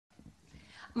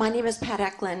My name is Pat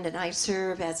Eklund, and I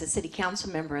serve as a city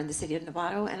council member in the city of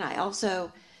Novato, and I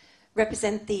also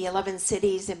represent the 11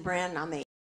 cities in Bryn on the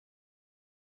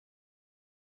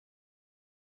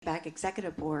back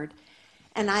executive board.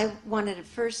 And I wanted to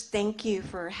first thank you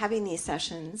for having these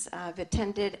sessions. I've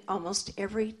attended almost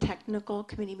every technical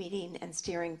committee meeting and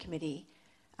steering committee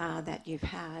that you've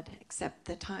had, except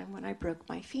the time when I broke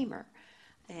my femur.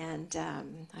 And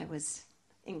I was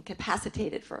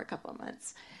incapacitated for a couple of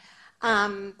months.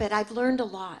 But I've learned a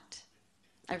lot.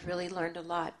 I've really learned a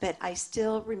lot, but I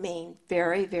still remain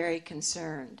very, very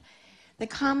concerned. The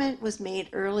comment was made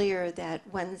earlier that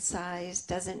one size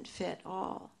doesn't fit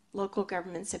all. Local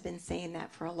governments have been saying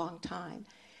that for a long time.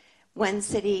 One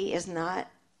city is not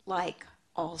like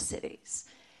all cities.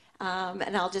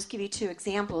 And I'll just give you two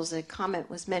examples. A comment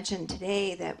was mentioned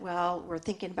today that, well, we're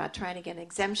thinking about trying to get an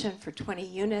exemption for 20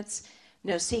 units,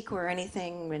 no CEQA or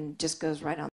anything, and just goes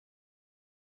right on.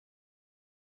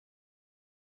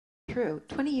 True.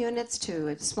 20 units to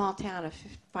a small town of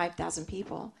 5,000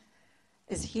 people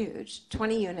is huge.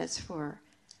 20 units for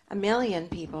 1 million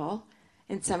people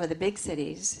in some of the big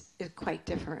cities is quite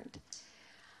different.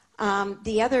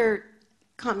 The other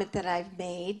comment that I've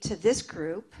made to this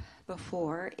group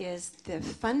before is the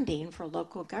funding for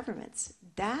local governments.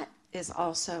 That is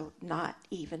also not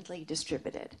evenly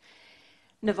distributed.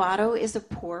 Novato is a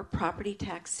poor property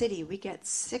tax city. We get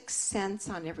 6 cents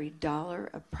on every dollar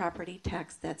of property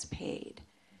tax that's paid.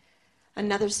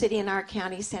 Another city in our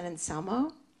county, San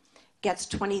Anselmo, gets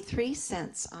 23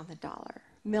 cents on the dollar.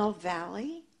 Mill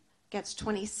Valley gets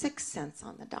 26 cents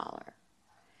on the dollar.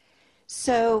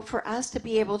 So for us to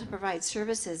be able to provide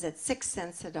services at 6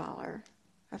 cents a dollar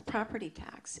of property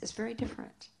tax is very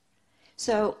different.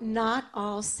 So not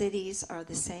all cities are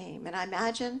the same, and I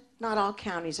imagine not all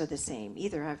counties are the same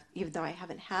either, even though I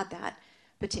haven't had that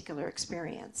particular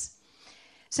experience.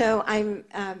 So I'm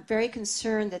very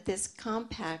concerned that this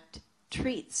compact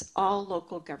treats all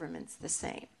local governments the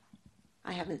same.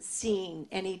 I haven't seen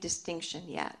any distinction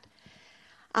yet.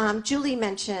 Julie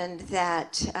mentioned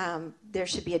that there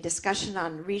should be a discussion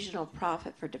on regional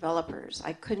profit for developers.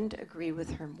 I couldn't agree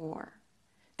with her more.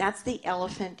 That's the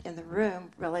elephant in the room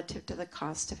relative to the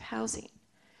cost of housing.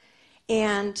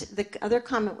 And the other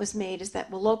comment was made is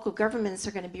that, well, local governments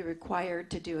are going to be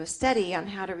required to do a study on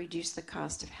how to reduce the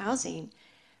cost of housing.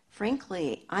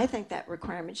 Frankly, I think that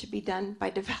requirement should be done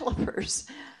by developers,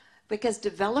 because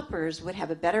developers would have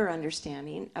a better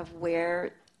understanding of where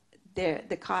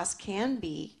the cost can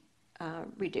be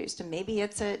reduced. And maybe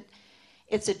it's a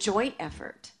joint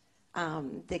effort.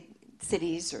 The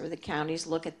cities or the counties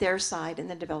look at their side and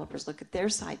the developers look at their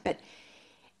side. But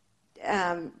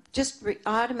just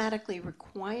automatically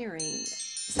requiring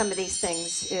some of these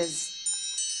things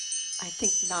is, I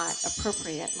think, not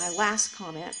appropriate. My last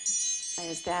comment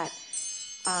is that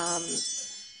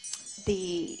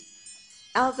the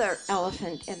other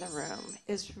elephant in the room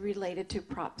is related to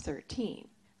Prop 13.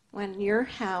 When your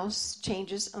house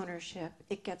changes ownership,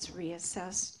 it gets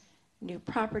reassessed. New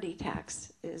property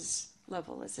tax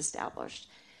level is established.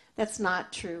 That's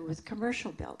not true with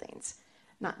commercial buildings.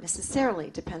 Not necessarily.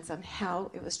 Depends on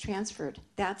how it was transferred.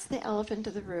 That's the elephant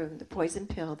in the room, the poison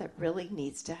pill that really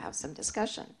needs to have some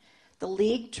discussion. The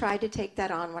League tried to take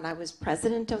that on when I was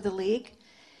president of the League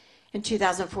in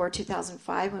 2004,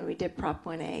 2005 when we did Prop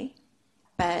 1A,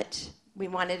 but we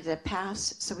wanted it to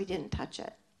pass, so we didn't touch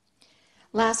it.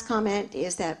 Last comment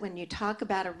is that when you talk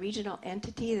about a regional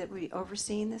entity that will be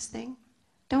overseeing this thing,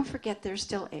 don't forget there's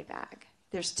still ABAG.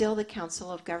 There's still the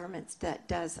Council of Governments that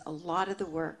does a lot of the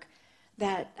work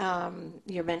that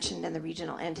you mentioned in the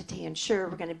regional entity. And sure,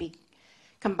 we're going to be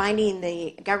combining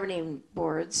the governing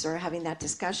boards or having that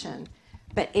discussion,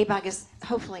 but ABAG is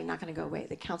hopefully not going to go away.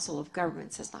 The Council of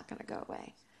Governments is not going to go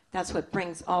away. That's what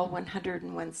brings all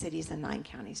 101 cities and 9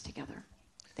 counties together.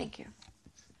 Thank you.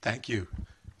 Thank you.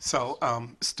 So,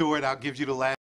 Stuart, I'll give you the last.